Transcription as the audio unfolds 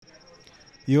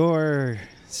Your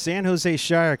San Jose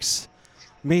Sharks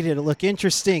made it look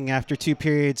interesting after 2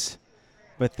 periods,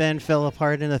 but then fell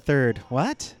apart in the third.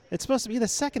 What? It's supposed to be the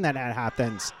second that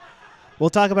happens. We'll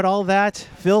talk about all that.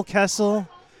 Phil Kessel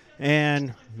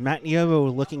and Matt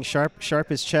Niobo looking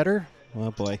sharp as cheddar. Oh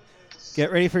boy.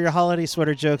 Get ready for your holiday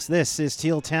sweater jokes. This is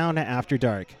Teal Town After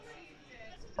Dark.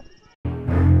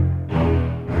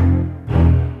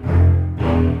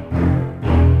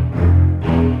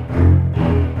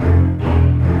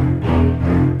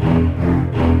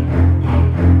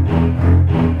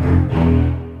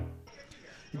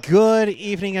 Good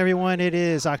evening, everyone. It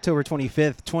is October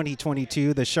 25th,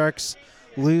 2022. The Sharks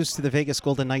lose to the Vegas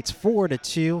Golden Knights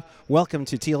 4-2. Welcome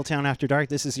to Teal Town After Dark.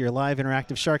 This is your live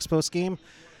interactive Sharks post game.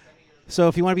 So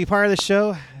if you want to be part of the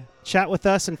show, chat with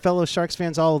us and fellow Sharks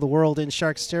fans all over the world in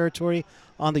Sharks territory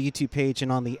on the YouTube page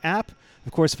and on the app.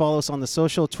 Of course, follow us on the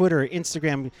social, Twitter,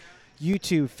 Instagram,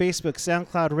 YouTube, Facebook,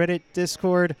 SoundCloud, Reddit,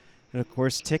 Discord, and of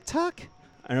course, TikTok.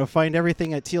 And you'll find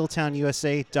everything at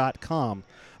tealtownusa.com.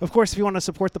 Of course, if you want to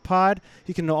support the pod,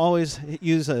 you can always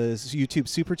use a YouTube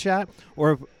Super Chat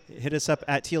or hit us up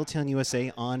at Tealtown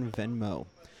USA on Venmo.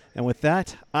 And with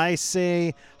that, I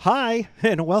say hi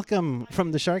and welcome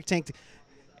from the Shark Tank.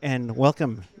 And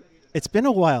welcome. It's been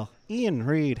a while. Ian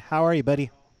Reed, how are you,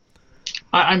 buddy?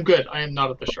 I'm good. I am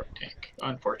not at the Shark Tank,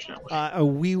 unfortunately.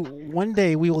 One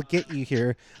day we will get you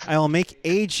here. I'll make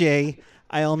AJ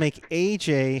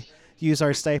use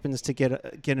our stipends to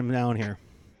get him down here.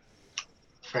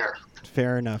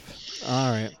 Fair enough.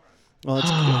 All right. Well,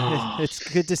 it's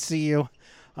good to see you.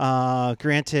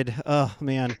 Granted, oh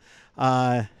man,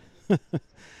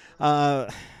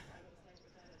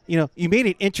 you made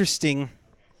it interesting.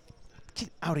 Get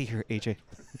out of here, AJ.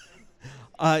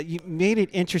 You made it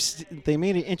interesting. They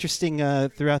made it interesting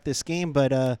throughout this game,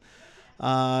 but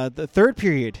the third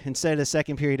period instead of the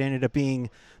second period ended up being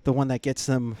the one that gets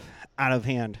them out of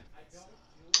hand.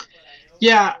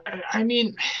 Yeah, I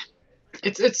mean,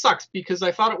 it sucks because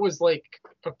I thought it was like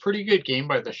a pretty good game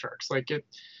by the Sharks. Like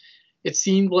it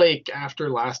seemed like after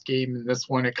last game and this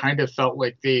one, it kind of felt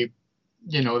like they're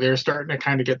starting to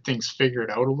kind of get things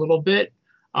figured out a little bit.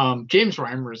 James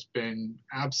Reimer's been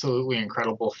absolutely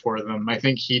incredible for them. I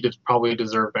think he probably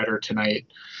deserved better tonight.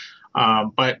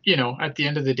 But at the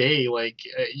end of the day,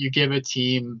 you give a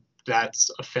team that's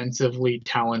offensively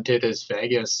talented as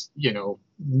Vegas,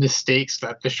 mistakes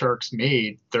that the Sharks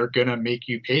made, they're going to make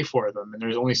you pay for them. And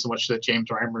there's only so much that James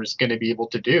Reimer is going to be able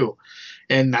to do.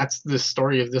 And that's the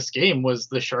story of this game, was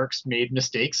the Sharks made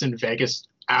mistakes and Vegas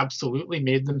absolutely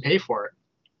made them pay for it.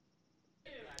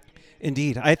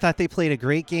 Indeed. I thought they played a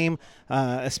great game,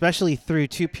 especially through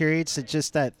 2 periods. It's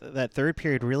just that third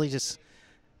period really just,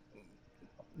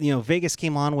 Vegas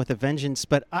came on with a vengeance.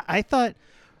 But I thought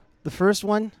the first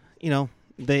one,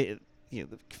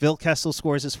 Phil Kessel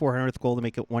scores his 400th goal to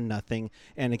make it 1-0.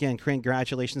 And again,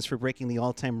 congratulations for breaking the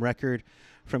all-time record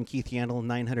from Keith Yandle,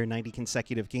 990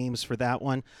 consecutive games for that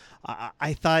one.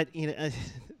 I thought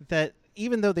that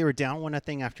even though they were down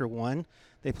 1-0 after one,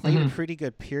 they played a pretty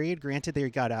good period. Granted, they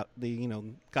got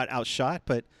outshot,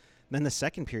 but then the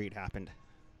second period happened.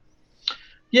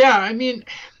 Yeah, I mean,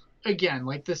 again,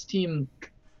 like this team,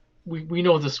 we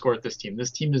know the score at this team.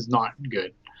 This team is not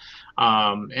good.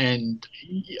 And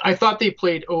I thought they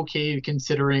played okay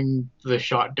considering the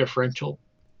shot differential.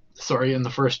 In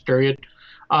the first period.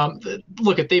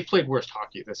 They've played worse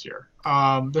hockey this year.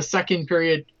 The second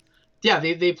period, yeah,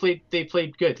 they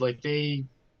played good. Like they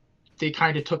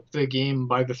kind of took the game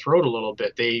by the throat a little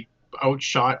bit. They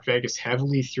outshot Vegas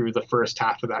heavily through the first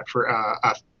half of that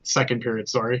second period.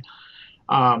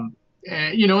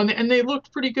 And they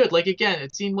looked pretty good. Like, again,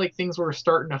 it seemed like things were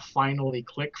starting to finally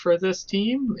click for this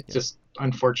team. It's just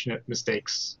unfortunate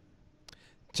mistakes.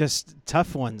 Just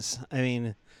tough ones. I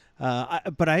mean,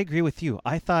 but I agree with you.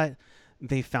 I thought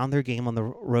they found their game on the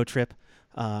road trip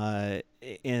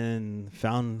and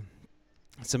found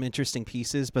some interesting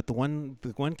pieces. But the one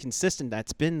consistent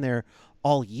that's been there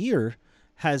all year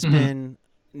has been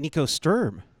Nico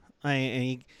Sturm.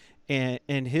 And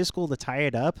his goal to tie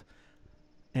it up,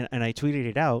 and I tweeted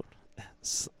it out,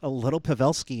 a little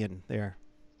Pavelski in there.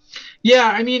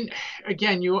 Yeah, I mean,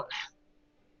 again,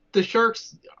 the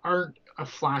Sharks aren't a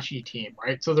flashy team,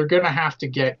 right? So they're going to have to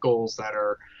get goals that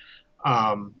are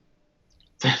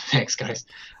thanks, guys.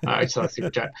 I saw that super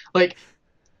chat. Like,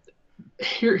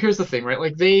 here's the thing, right?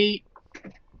 Like they're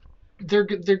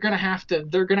going to have to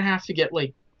get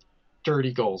like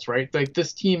dirty goals, right? Like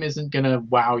this team isn't going to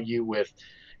wow you with,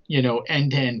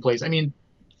 end-to-end plays. I mean,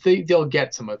 they'll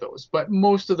get some of those, but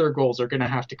most of their goals are going to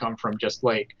have to come from just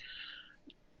like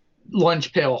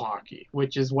lunch pail hockey,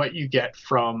 which is what you get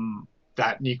from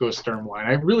that Nico Sturm line.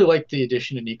 I really like the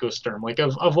addition of Nico Sturm. Like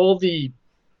of all the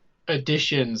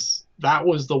additions, that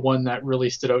was the one that really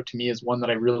stood out to me as one that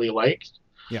I really liked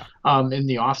Yeah. in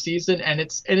the off season, and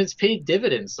it's paid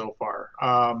dividends so far.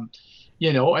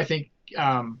 I think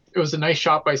it was a nice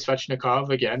shot by Svechnikov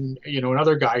again.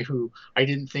 Another guy who I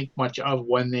didn't think much of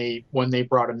when they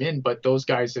brought him in, but those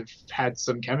guys have had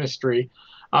some chemistry.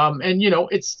 And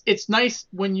it's nice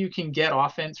when you can get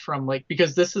offense from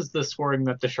because this is the scoring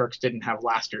that the Sharks didn't have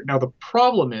last year. Now the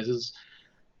problem is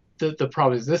the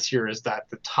problem is this year is that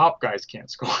the top guys can't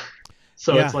score.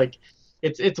 So Yeah.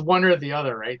 it's one or the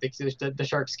other, right? The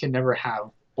Sharks can never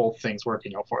have both things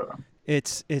working out for them.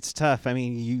 It's tough. I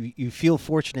mean, you feel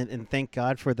fortunate and thank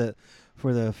God for the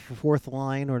fourth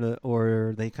line,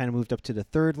 or they kind of moved up to the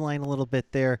third line a little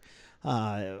bit there,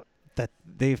 that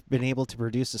they've been able to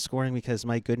produce the scoring, because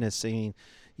my goodness, I mean,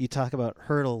 you talk about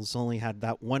Hurdles only had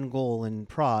that one goal in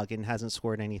Prague and hasn't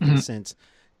scored anything since.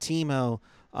 Timo,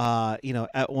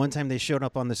 at one time they showed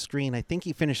up on the screen. I think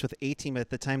he finished with 18, but at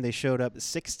the time they showed up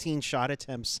 16 shot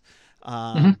attempts.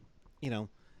 You know,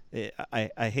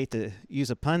 I hate to use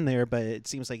a pun there, but it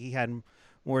seems like he had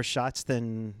more shots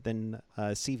than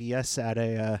CVS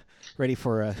at ready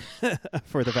for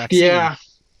for the vaccine. Yeah.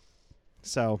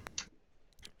 So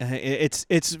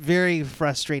it's very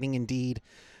frustrating indeed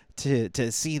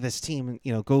to see this team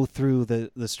go through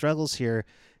the struggles here.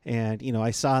 And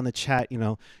I saw in the chat,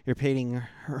 you're paying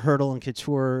Hurdle and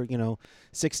Couture,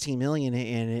 16 million,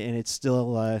 and it's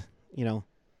still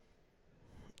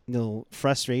no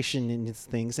frustration in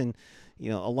things. And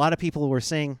a lot of people were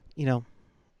saying,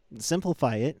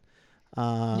 simplify it.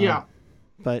 Yeah.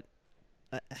 But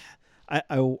I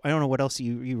don't know what else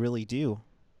you really do.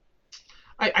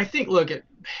 I think at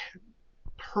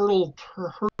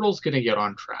Hurdle's going to get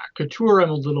on track. Couture,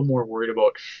 I'm a little more worried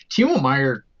about. Timo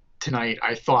Meier tonight,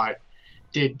 I thought,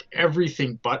 did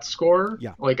everything but score.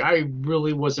 Yeah. I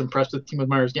really was impressed with Timo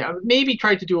Meier's. Yeah, maybe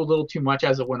tried to do a little too much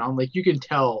as it went on. You can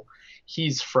tell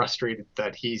he's frustrated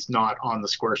that he's not on the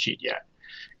score sheet yet.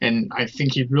 And I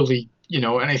think he really, and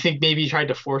I think maybe he tried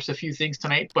to force a few things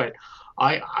tonight, but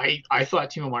I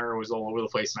thought Timo Meier was all over the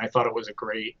place, and I thought it was a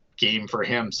great game for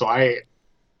him. So I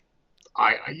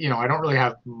don't really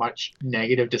have much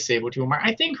negative to say about Timo Meier.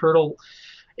 I think Hurdle,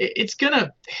 it's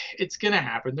gonna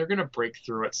happen. They're gonna break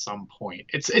through at some point.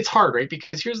 It's hard, right?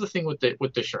 Because here's the thing with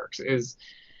the Sharks is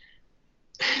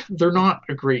they're not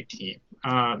a great team.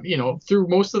 Through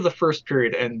most of the first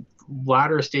period and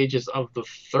latter stages of the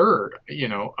third,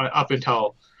 up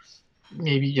until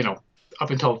maybe up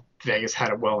until Vegas had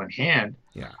it well in hand.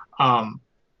 Yeah.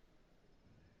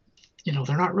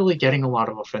 They're not really getting a lot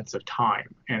of offensive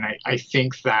time, and I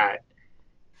think that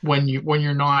when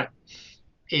you're not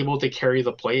able to carry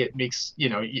the play, it makes you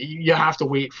have to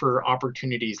wait for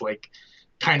opportunities, like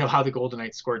kind of how the Golden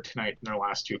Knights scored tonight in their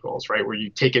last two goals, right, where you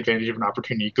take advantage of an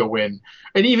opportunity, go in.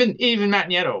 And even Matt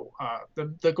Nieto,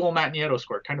 the goal Matt Nieto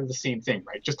scored, kind of the same thing,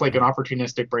 right? Just like an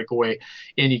opportunistic breakaway,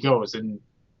 and he goes, and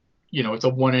it's a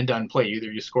one and done play.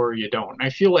 Either you score or you don't. And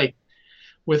I feel like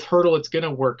with Hurdle, it's going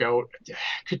to work out.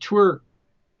 Couture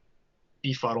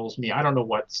befuddles me. I don't know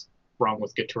what's wrong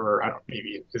with Couture.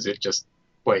 Maybe is it just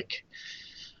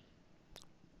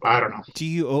I don't know. Do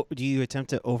you attempt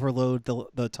to overload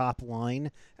the top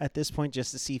line at this point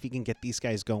just to see if you can get these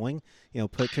guys going?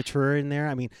 Put Couture in there.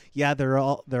 I mean, yeah, they're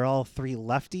all three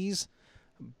lefties,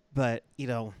 but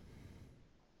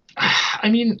I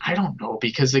mean, I don't know,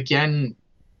 because again,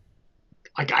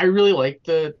 I really like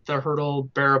the Hurdle,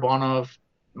 Barabanov,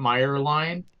 Meier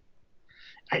line.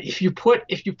 If you put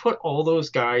all those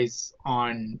guys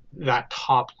on that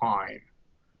top line,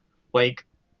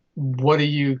 what are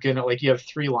you gonna you have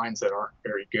three lines that aren't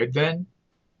very good then?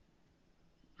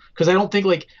 Because I don't think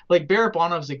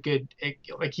Barabanov's a good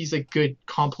he's a good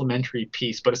complementary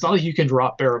piece, but it's not like you can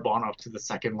drop Barabanov to the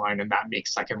second line and that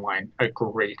makes second line a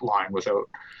great line without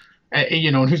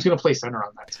and who's going to play center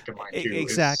on that second line too?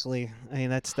 Exactly. I mean,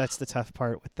 that's the tough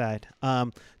part with that.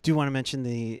 Do want to mention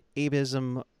the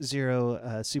Abism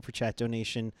 0 super chat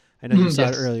donation. I know you saw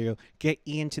it earlier. Get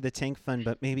Ian to the tank fund,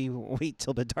 but maybe wait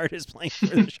till Bedard is playing for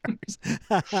the Sharks.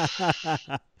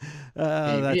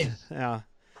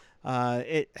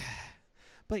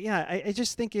 But yeah, I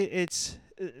just think it's.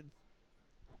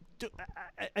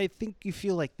 I think you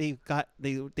feel like they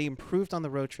improved on the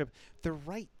road trip. They're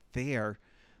right there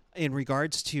in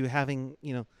regards to having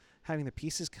the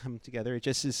pieces come together. It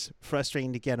just is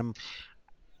frustrating to get them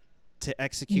to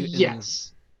execute.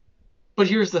 Yes. But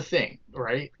here's the thing,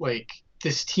 right?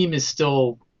 This team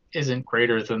isn't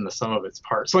greater than the sum of its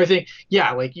parts. So I think,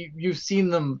 yeah, you've seen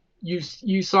them.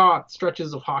 You saw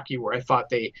stretches of hockey where I thought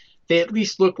they they at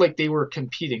least looked like they were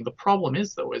competing. The problem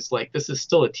is though, is like this is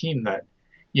still a team that,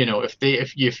 if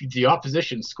the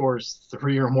opposition scores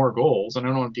 3 or more goals, and I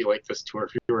don't want to be like this 2 or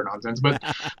fewer nonsense, but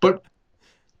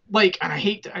like, and I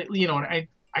hate to, and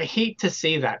I hate to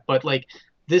say that, but like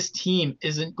this team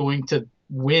isn't going to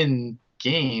win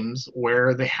games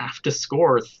where they have to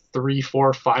score 3,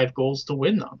 4, 5 goals to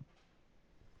win them.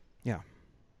 Yeah.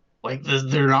 Like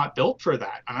they're not built for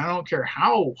that. And I don't care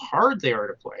how hard they are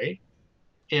to play.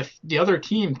 If the other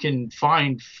team can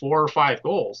find 4 or 5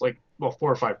 goals, like, well,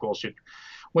 4 or 5 goals should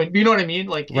win. You know what I mean?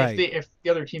 Like Right. if the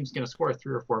other team's going to score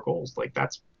 3 or 4 goals, like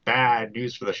that's bad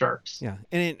news for the Sharks. Yeah.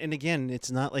 And again,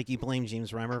 it's not like you blame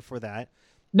James Reimer for that.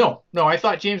 No, I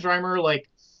thought James Reimer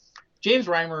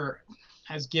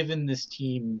has given this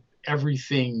team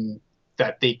everything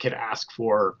that they could ask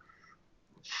for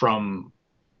from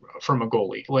a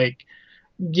goalie. Like,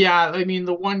 yeah, I mean,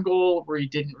 the one goal where he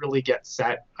didn't really get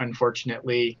set,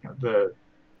 unfortunately, the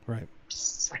Right.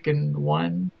 second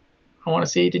one, I want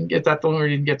to say he didn't get that, the one where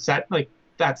he didn't get set. Like,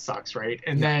 that sucks, right?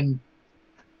 And then,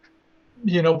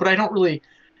 but I don't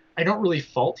really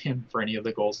fault him for any of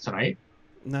the goals tonight.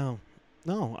 No,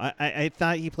 I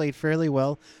thought he played fairly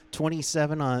well.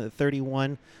 27 on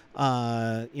 31.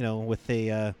 With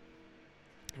a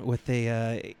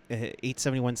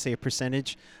 871 save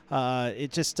percentage.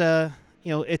 It just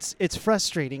it's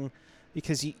frustrating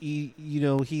because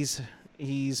he's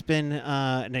been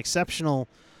an exceptional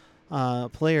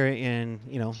player, and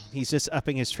he's just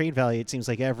upping his trade value. It seems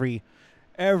like every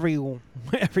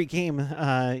game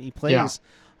he plays.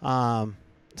 Yeah.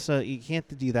 So you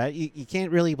can't do that. You can't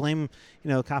really blame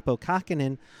Kaapo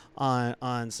Kähkönen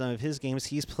on some of his games.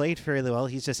 He's played fairly well.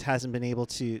 He just hasn't been able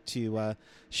to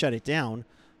shut it down.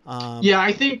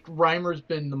 I think Reimer's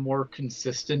been the more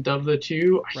consistent of the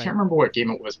two. I Right. can't remember what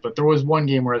game it was, but there was one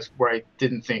game where I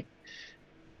didn't think.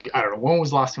 I don't know, when was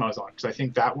the last time I was on? Because I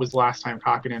think that was last time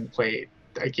Kähkönen played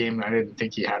a game that I didn't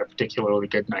think he had a particularly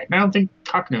good night. And I don't think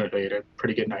Kähkönen had a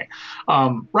pretty good night.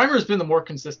 Reimer's been the more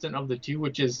consistent of the two,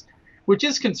 which is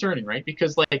concerning, right?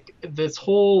 Because like this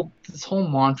whole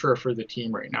mantra for the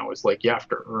team right now is like you have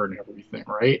to earn everything,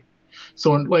 right?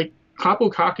 So like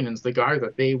Kaapo Kähkönen's the guy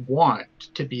that they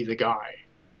want to be the guy,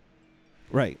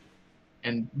 right?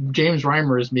 And James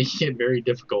Reimer is making it very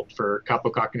difficult for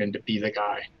Kaapo Kähkönen to be the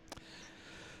guy.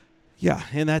 Yeah,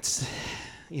 and that's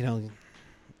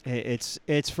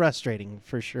it's frustrating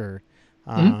for sure.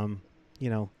 And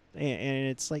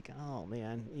it's like, oh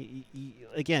man,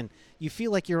 again, you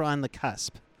feel like you're on the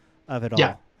cusp of it all.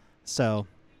 Yeah. So,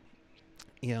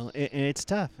 and it's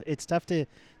tough. It's tough to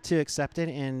accept it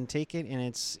and take it, and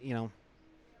it's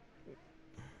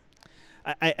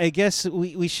I guess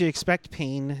we should expect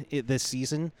pain this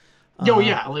season.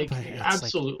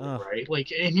 Absolutely, right?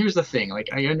 Like, and here's the thing, like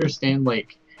I understand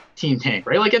like Team Tank,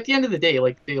 right? Like at the end of the day,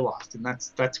 like they lost, and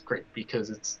that's great because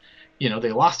it's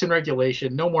they lost in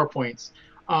regulation, no more points.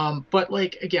 But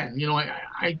like again,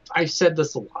 I said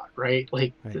this a lot, right?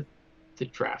 Like right. The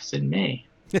draft's in May.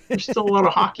 There's still a lot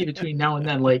of hockey between now and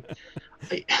then. Like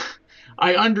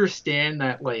I understand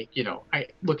that, like, I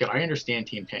understand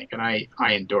Team Tank and I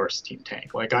endorse Team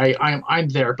Tank. Like I'm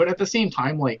there, but at the same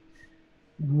time, like,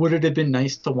 would it have been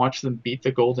nice to watch them beat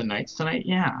the Golden Knights tonight?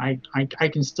 Yeah, I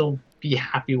can still be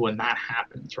happy when that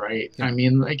happens, right? Yeah. I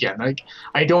mean, again, like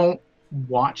I don't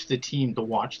watch the team to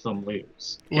watch them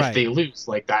lose. Right. If they lose,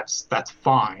 like that's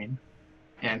fine.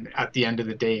 And at the end of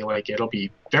the day, like it'll be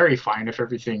very fine if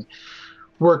everything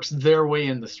works their way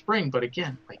in the spring. But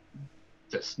again, like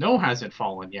the snow hasn't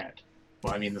fallen yet.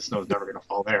 Well, I mean, the snow's never going to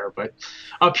fall there, but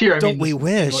up here, don't we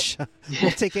wish? We'll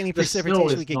take any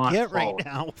precipitation we can get right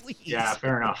now, please. Yeah,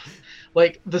 fair enough.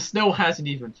 Like the snow hasn't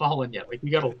even fallen yet. Like we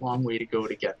got a long way to go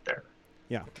to get there.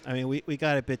 Yeah, I mean, we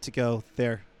got a bit to go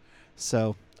there,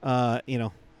 so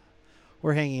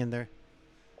we're hanging in there.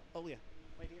 Oh yeah,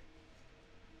 right here.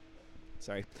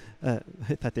 Sorry, I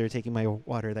thought they were taking my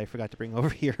water that I forgot to bring over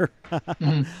here.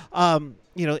 Mm-hmm.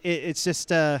 It's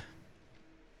just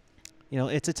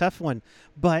it's a tough one,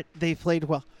 but they played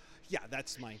well. Yeah,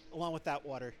 that's mine, along with that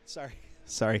water.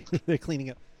 Sorry, they're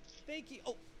cleaning up. Thank you.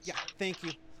 Oh, yeah, thank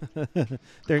you. How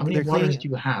many waters do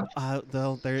you have?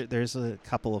 There's a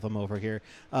couple of them over here.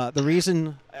 The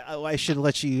reason I should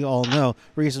let you all know,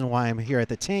 reason why I'm here at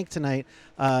the Tank tonight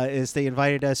is they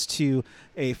invited us to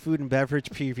a food and beverage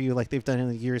preview like they've done in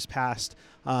the years past.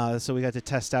 So we got to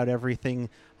test out everything.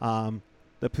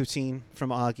 The poutine from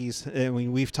Augie's. I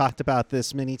mean, we've talked about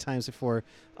this many times before.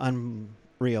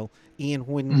 Unreal. Ian,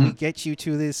 when we get you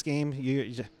to this game,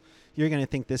 you're going to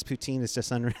think this poutine is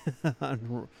just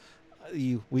unreal.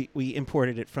 We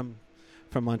imported it from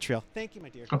Montreal. Thank you, my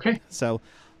dear. Okay. So,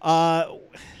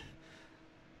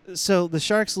 So the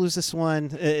Sharks lose this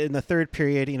one in the third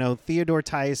period. Theodore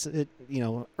ties it.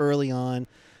 Early on.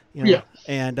 Yeah.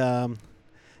 And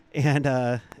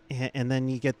and then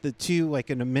you get the two, like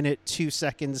in a minute 2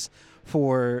 seconds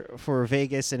for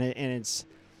Vegas, and it's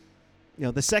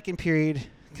the second period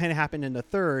kind of happened in the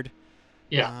third.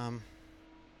 Yeah. Um,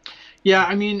 Yeah,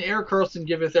 I mean, Eric Carlson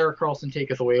giveth, Eric Carlson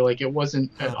taketh away. Like, it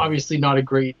wasn't obviously not a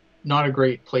great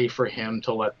play for him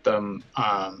to let them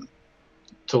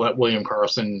to let William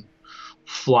Carlson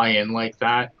fly in like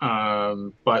that.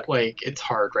 But like, it's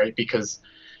hard, right? Because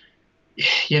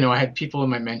I had people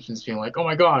in my mentions being like, "Oh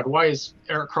my God, why is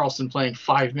Eric Carlson playing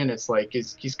 5 minutes? Like,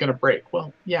 he's gonna break?"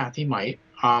 Well, yeah, he might.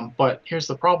 But here's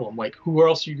the problem: like, who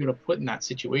else are you gonna put in that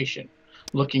situation,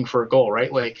 looking for a goal,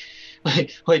 right? Like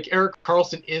Eric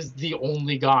Carlson is the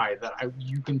only guy that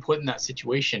you can put in that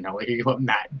situation now. Like, you put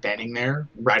Matt Benning there,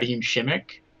 Radim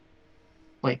Shimmick.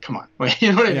 Like, come on, like,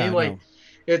 you know what I mean? Like,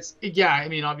 I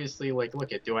mean, obviously, like,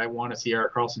 look at, do I want to see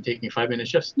Eric Carlson taking 5 minute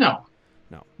shifts? No.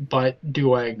 But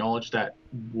do I acknowledge that?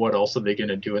 What else are they going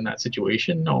to do in that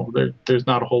situation? No, there's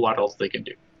not a whole lot else they can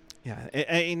do. Yeah,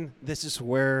 I mean, this is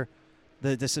where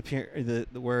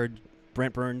where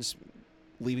Brent Burns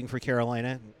leaving for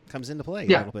Carolina comes into play a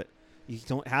little bit. You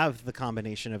don't have the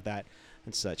combination of that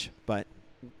and such, but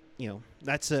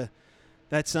that's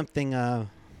something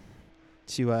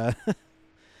to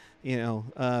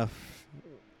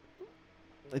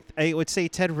I would say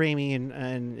Ted Ramey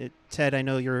and Ted, I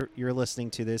know you're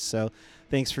listening to this, so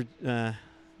thanks for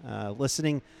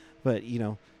listening. But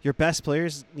your best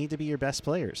players need to be your best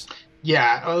players.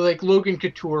 Yeah, like Logan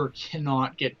Couture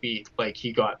cannot get beat like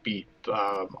he got beat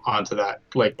onto that,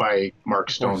 like, by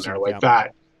Mark Stone there. Like,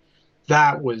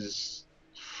 that was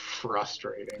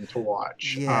frustrating to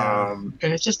watch. Yeah.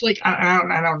 And it's just like,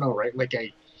 I don't know, right? Like,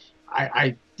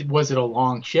 I was it a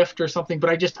long shift or something? But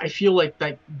I feel like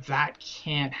that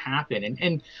can't happen.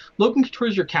 And Logan Couture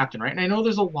is your captain, right? And I know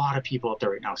there's a lot of people out there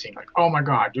right now saying like, "Oh my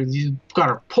God, you've got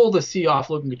to pull the C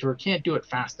off Logan Couture. Can't do it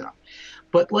fast enough."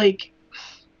 But like,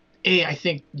 I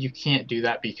think you can't do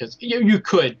that because you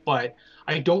could, but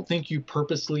I don't think you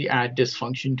purposely add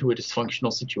dysfunction to a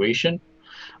dysfunctional situation.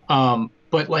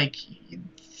 But like,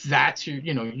 that's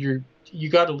you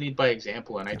got to lead by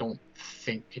example, and I don't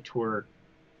think Couture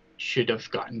should have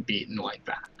gotten beaten like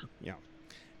that. Yeah.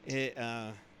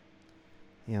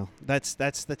 That's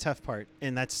the tough part,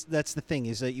 and that's the thing,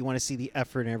 is that you want to see the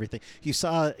effort and everything. You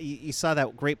saw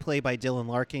that great play by Dylan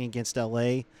Larkin against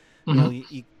LA.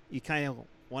 Mm-hmm. You kind of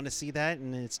want to see that,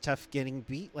 and it's tough getting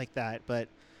beat like that. But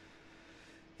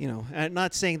I'm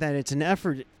not saying that it's an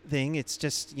effort thing. It's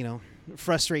just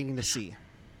frustrating to see.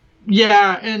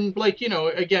 Yeah, and like,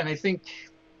 again,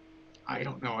 I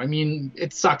don't know. I mean,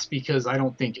 it sucks because I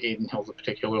don't think Adin Hill's a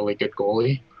particularly good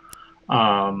goalie.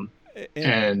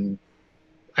 And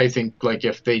I think, like,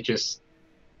 I think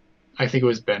it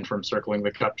was Ben from Circling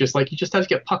the Cup. Just like, you just have to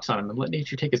get pucks on him and let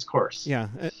nature take its course. Yeah,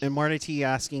 and Marty T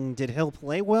asking, did Hill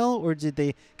play well, or did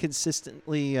they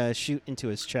consistently shoot into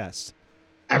his chest?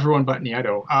 Everyone but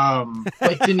Nieto.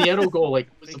 Like, the Nieto goal, like,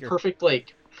 was a perfect,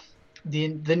 like, the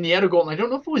Nieto goal, and I don't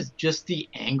know if it was just the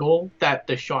angle that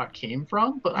the shot came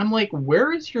from, but I'm like,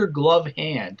 where is your glove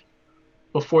hand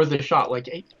before the shot? Like,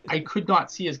 I could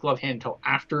not see his glove hand until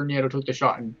after Nieto took the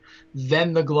shot, and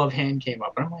then the glove hand came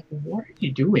up, and I'm like, what are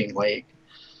you doing? Like,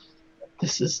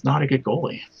 this is not a good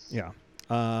goalie. Yeah.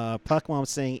 Puck Mom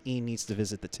saying Ian needs to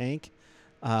visit the tank.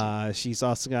 She's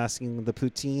also asking, the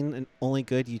poutine and only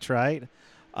good you tried?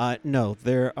 No,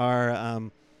 there are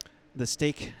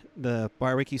the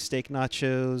barbecue steak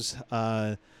nachos,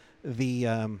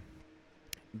 the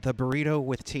burrito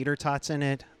with tater tots in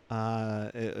it.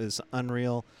 It was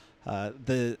unreal.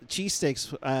 The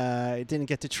cheesesteaks I didn't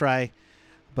get to try,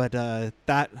 but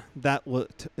that was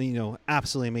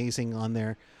absolutely amazing on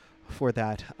there for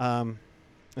that.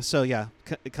 So yeah,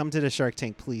 come to the Shark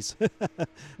Tank, please.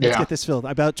 Let's get this filled.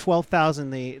 About 12,000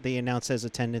 they announced as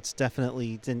attendance.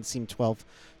 Definitely didn't seem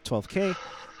 12K,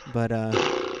 but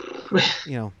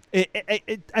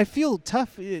I feel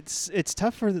tough. It's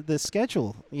tough for the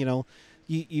schedule.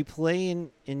 You play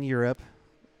in Europe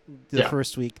the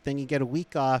first week, then you get a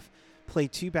week off, play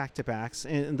 2 back-to-backs,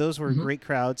 and those were great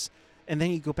crowds, and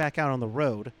then you go back out on the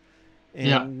road.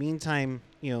 And meantime,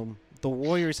 the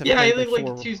Warriors have I think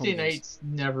like Tuesday nights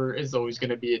is always going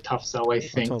to be a tough sell. I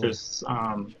think there's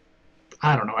I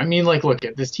don't know. I mean, like, look,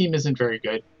 this team isn't very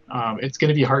good. It's going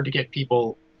to be hard to get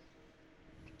people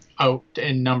out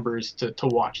in numbers to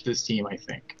watch this team, I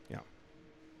think. Yeah.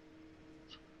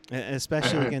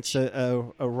 Especially against a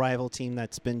rival team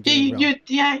that's been doing well.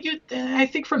 I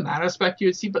think from that aspect you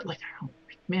would see, but like,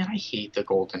 man, I hate the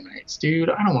Golden Knights, dude.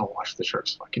 I don't want to watch the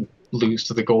Sharks fucking lose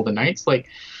to the Golden Knights. Like,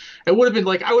 it would have been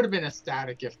like I would have been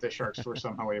ecstatic if the Sharks were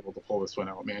somehow able to pull this one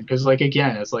out, man. Because like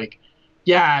again, it's like,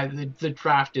 yeah, the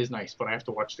draft is nice, but I have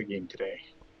to watch the game today.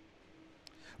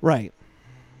 Right.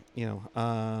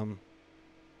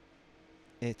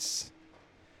 It's.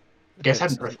 You guys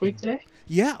had an earthquake today?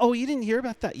 Yeah. Oh, you didn't hear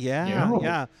about that? Yeah. No.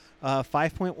 Yeah.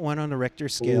 5.1 on the Richter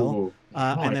scale. Ooh,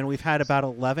 And then we've had about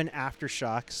 11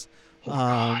 aftershocks. oh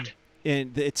God.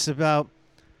 And it's about,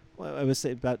 I would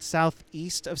say, about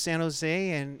southeast of San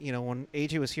Jose. And, when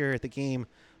AJ was here at the game,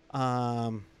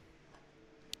 I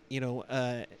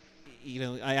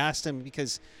asked him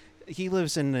because he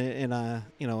lives in a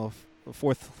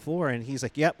fourth floor, and he's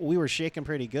like, "Yep, we were shaking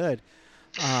pretty good."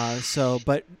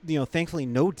 But thankfully,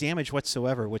 no damage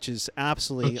whatsoever, which is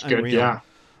absolutely That's unreal. Good, yeah.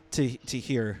 To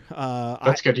hear.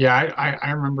 That's good. Yeah,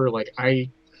 I remember like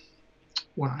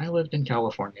when I lived in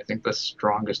California, I think the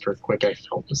strongest earthquake I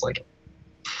felt was like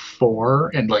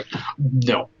 4, and like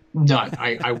no, none.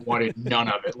 I wanted none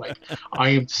of it. Like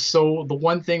the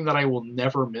one thing that I will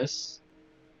never miss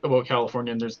about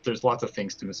California, and there's lots of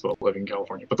things to miss about living in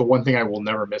California, but the one thing I will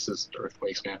never miss is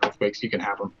earthquakes, man. Earthquakes, you can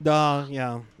have them.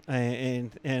 Yeah,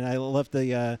 and I love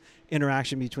the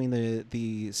interaction between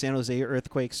the San Jose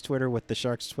Earthquakes Twitter with the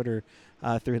Sharks Twitter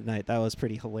through the night. That was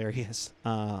pretty hilarious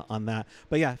on that.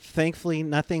 But yeah, thankfully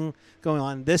nothing going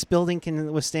on. This building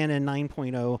can withstand a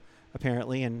 9.0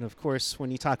 apparently, and of course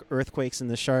when you talk earthquakes and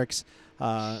the Sharks,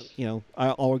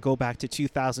 I'll go back to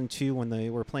 2002 when they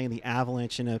were playing the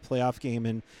Avalanche in a playoff game,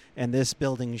 and this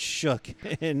building shook,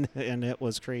 and it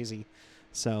was crazy.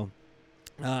 So,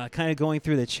 kind of going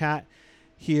through the chat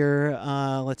here.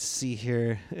 Let's see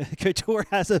here. Couture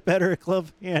has a better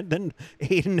glove hand than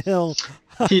Aiden Hill.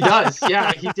 He does.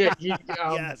 Yeah, he did.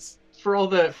 Yes. For all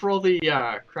the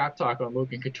crap talk on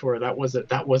Logan Couture, that was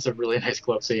a really nice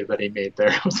glove save that he made there.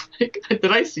 I was like,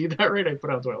 did I see that right? I put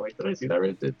on Twitter like, did I see that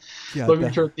right?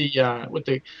 Logan Couture with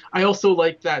the. I also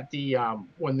like that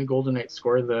when the Golden Knights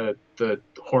scored, the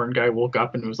horn guy woke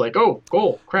up and was like, oh,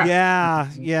 goal, crap. Yeah.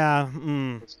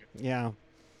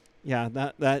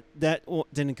 That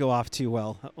didn't go off too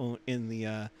well in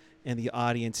the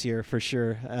audience here for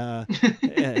sure.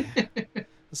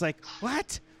 It's like,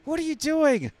 what are you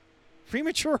doing?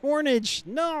 Premature hornage.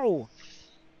 No.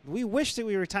 We wish that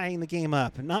we were tying the game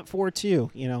up, not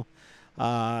 4-2,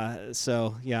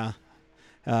 So, yeah.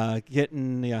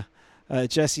 Getting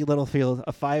Jesse Littlefield,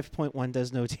 a 5.1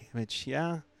 does no damage.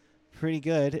 Yeah, pretty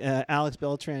good. Alex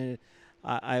Beltran,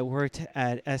 I worked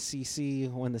at SCC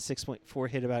when the 6.4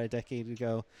 hit about a decade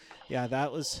ago. Yeah,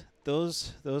 that was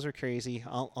those are crazy.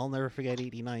 I'll never forget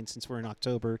 89 since we're in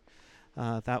October.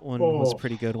 That one was a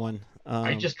pretty good one.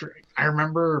 I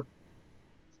remember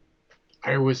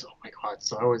I was, oh my God,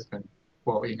 so I was been,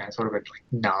 well, 89, so I would have been like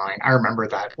 9. I remember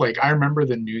that. Like, I remember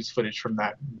the news footage from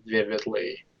that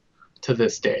vividly to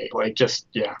this day. Like, just,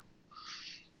 yeah.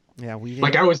 Yeah,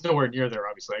 I was nowhere near there,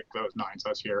 obviously. I was 9, so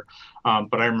I was here.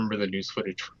 But I remember the news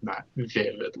footage from that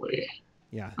vividly.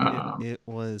 Yeah, it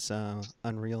was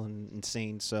unreal and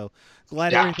insane. So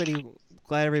glad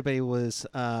everybody was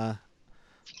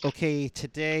okay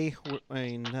today. I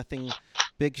mean, nothing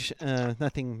big,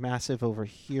 nothing massive over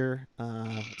here.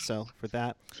 So for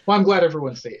that, well, I'm glad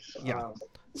everyone's safe. Yeah.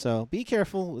 So be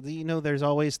careful. There's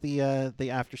always the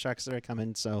aftershocks that are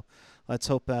coming. So let's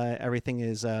hope everything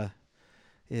is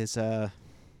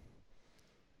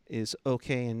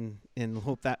okay, and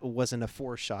hope that wasn't a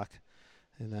foreshock.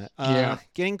 And that.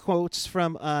 Getting quotes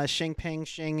from Sheng Peng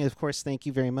Sheng, of course. Thank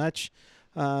you very much.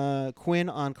 Quinn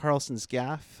on Carlson's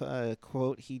gaff,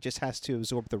 quote, he just has to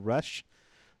absorb the rush.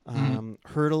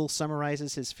 Hurdle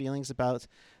summarizes his feelings about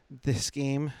this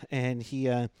game, and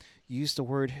he used the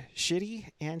word shitty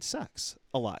and sucks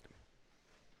a lot.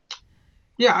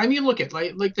 Yeah, I mean, look at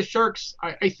like the Sharks.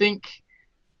 I think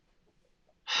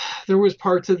there was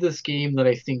parts of this game that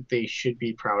I think they should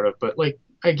be proud of, but like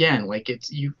again, like it's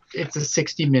a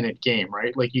 60-minute game,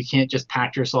 right? Like you can't just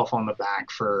pat yourself on the back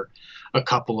for a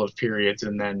couple of periods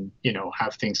and then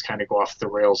have things kind of go off the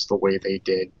rails the way they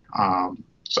did.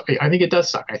 So I think it does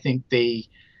suck. I think I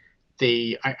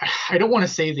don't want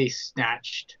to say they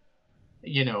snatched,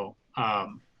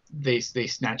 they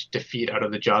snatched defeat out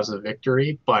of the jaws of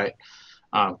victory, but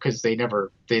because they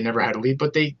never had a lead,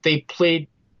 but they played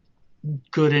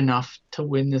good enough to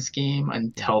win this game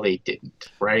until they didn't,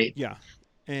 right? Yeah.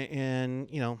 And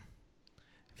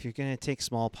if you're going to take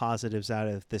small positives out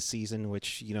of this season,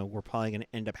 which, we're probably going to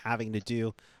end up having to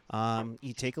do,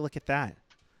 you take a look at that.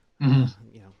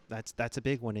 That's a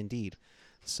big one indeed.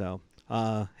 So,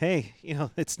 hey,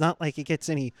 it's not like it gets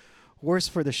any worse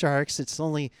for the Sharks. It's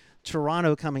only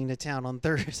Toronto coming to town on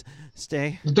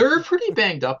Thursday. They're pretty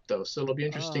banged up though, so it'll be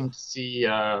interesting Oh, to see.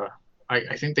 I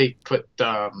think they put.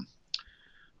 I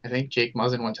think Jake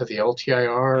Muzzin went to the yep.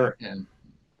 LTIR and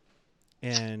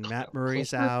And Matt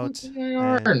Murray's Clifford went out. to the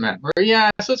LTIR And and Matt Murray.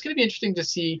 Yeah, so it's going to be interesting to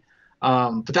see.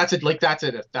 But that's it. Like that's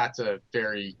a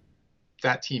very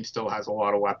that team still has a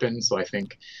lot of weapons. So I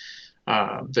think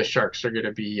the Sharks are going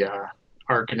to be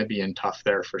in tough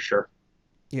there for sure.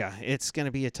 yeah, it's going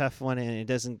to be a tough one, and it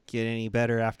doesn't get any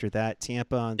better after that.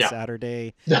 Tampa on Yeah.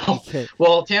 Saturday. You No. could,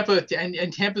 Well, Tampa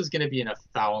and Tampa's going to be in a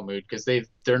foul mood because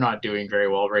they're not doing very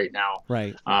well right now.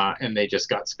 right. And they just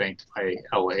got spanked by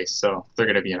LA, so they're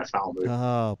going to be in a foul mood.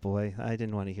 Oh, boy. I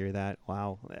didn't want to hear that.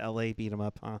 Wow. LA beat them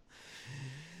up, huh?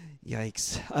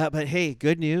 Yikes. But hey,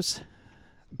 good news.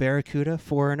 Barracuda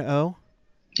 4-0.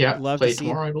 Yeah, Love to play see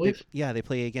tomorrow, I it. believe. They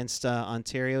play against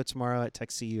Ontario tomorrow at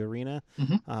TechCU Arena.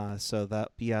 So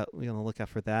that be out. We're gonna look out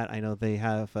for that. I know they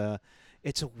have.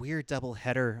 It's a weird double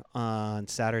header on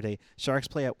Saturday. Sharks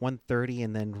play at 1:30,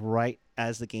 and then right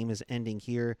as the game is ending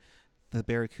here, the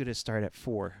Barracuda start at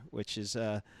 4, which is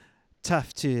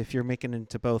tough to if you're making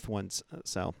into both ones.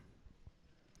 So,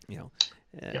 you know,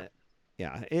 Yeah.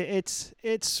 yeah,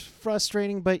 it's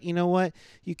frustrating, but you know what?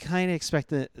 You kind of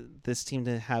expect this team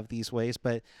to have these ways.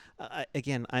 But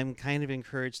again, I'm kind of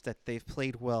encouraged that they've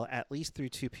played well at least through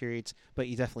 2 periods. But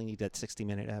you definitely need that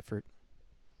 60-minute effort.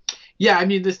 Yeah, I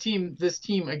mean this team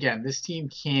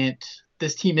can't.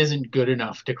 This team isn't good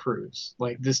enough to cruise.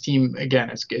 Like this team again,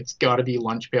 it's got to be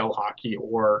lunch pail hockey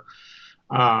or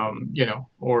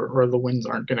or the wins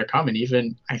aren't going to come. And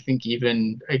even I think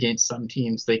even against some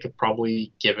teams, they could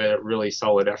probably give it a really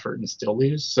solid effort and still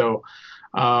lose. So,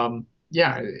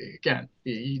 yeah, again,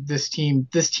 this team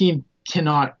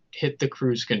cannot hit the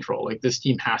cruise control. Like this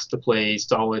team has to play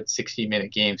solid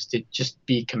 60-minute games to just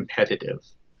be competitive.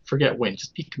 Forget win,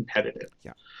 just be competitive.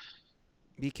 Yeah,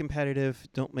 be competitive.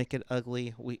 Don't make it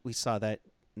ugly. We saw that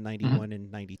Mm-hmm. 91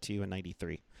 and 92 and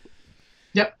 93.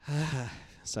 Yep.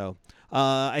 So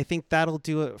I think that'll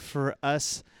do it for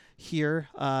us here.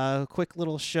 Quick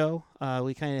little show.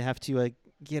 We kind of have to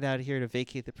get out of here to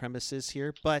vacate the premises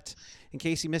here. But in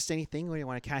case you missed anything or you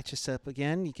want to catch us up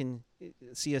again, you can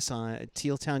see us on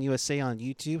Teal Town USA on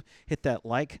YouTube. Hit that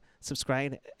like,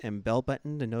 subscribe, and bell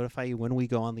button to notify you when we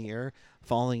go on the air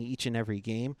following each and every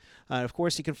game. Of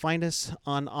course, you can find us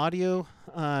on audio.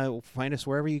 Find us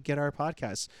wherever you get our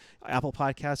podcasts. Apple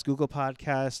Podcasts, Google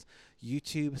Podcasts,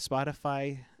 YouTube,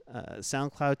 Spotify,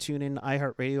 SoundCloud, TuneIn,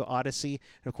 iHeartRadio, Odyssey,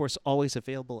 and of course, always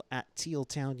available at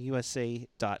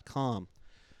tealtownusa.com.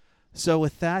 So,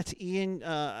 with that, Ian,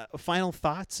 final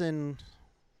thoughts and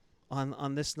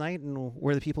on this night and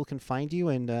where the people can find you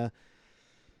and give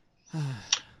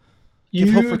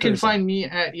hope for You can Thursday. find me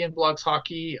at Ian Blogs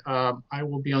Hockey. I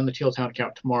will be on the Teal Town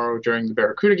account tomorrow during the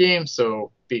Barracuda game, so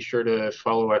be sure to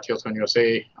follow at Teal Town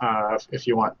USA if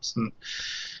you want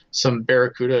some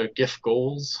Barracuda gift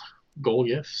goal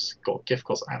gift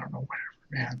goals. I don't know, whatever,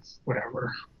 man,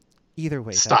 whatever Either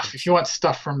way, that stuff. If works. you want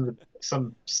some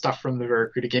stuff from the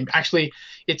Barracuda game, actually,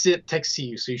 it's at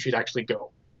TechCU, so you should actually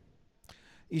go.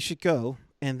 You should go,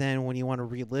 and then when you want to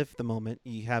relive the moment,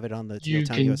 you have it on the Teal You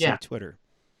Town can, USA yeah, Twitter.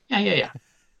 yeah.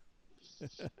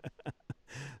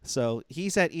 So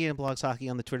he's at Ian Blogs Hockey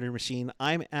on the Twitter machine.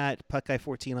 I'm at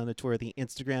PuckGuy14 on the Twitter, the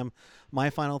Instagram. My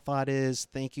final thought is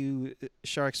thank you,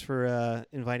 Sharks, for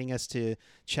inviting us to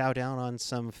chow down on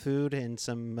some food and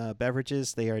some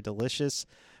beverages. They are delicious.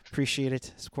 Appreciate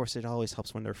it. Of course, it always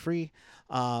helps when they're free.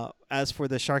 As for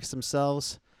the Sharks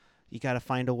themselves, you got to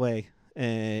find a way.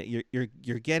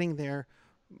 You're getting there,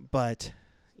 but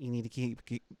you need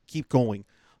to keep going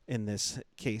in this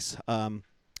case.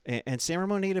 And San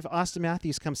Ramon native Austin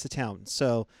Matthews comes to town.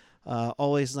 So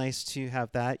always nice to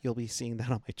have that. You'll be seeing that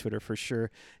on my Twitter for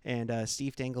sure. And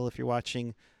Steve Dangle, if you're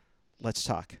watching, let's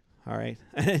talk. All right.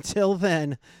 And until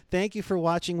then, thank you for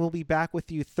watching. We'll be back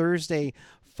with you Thursday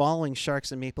following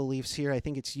Sharks and Maple Leafs here. I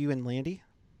think it's you and Landy.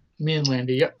 Me and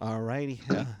Landy, yep. All righty.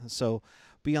 So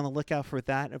be on the lookout for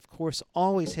that. Of course,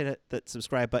 always hit that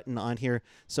subscribe button on here.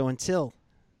 So until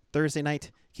Thursday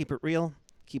night, keep it real,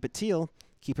 keep it teal.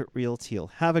 Keep it real, Teal.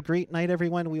 Have a great night,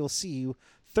 everyone. We will see you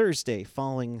Thursday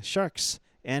following Sharks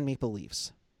and Maple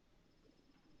Leafs.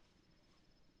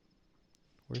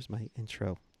 Where's my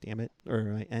intro? Damn it. Or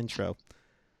my intro.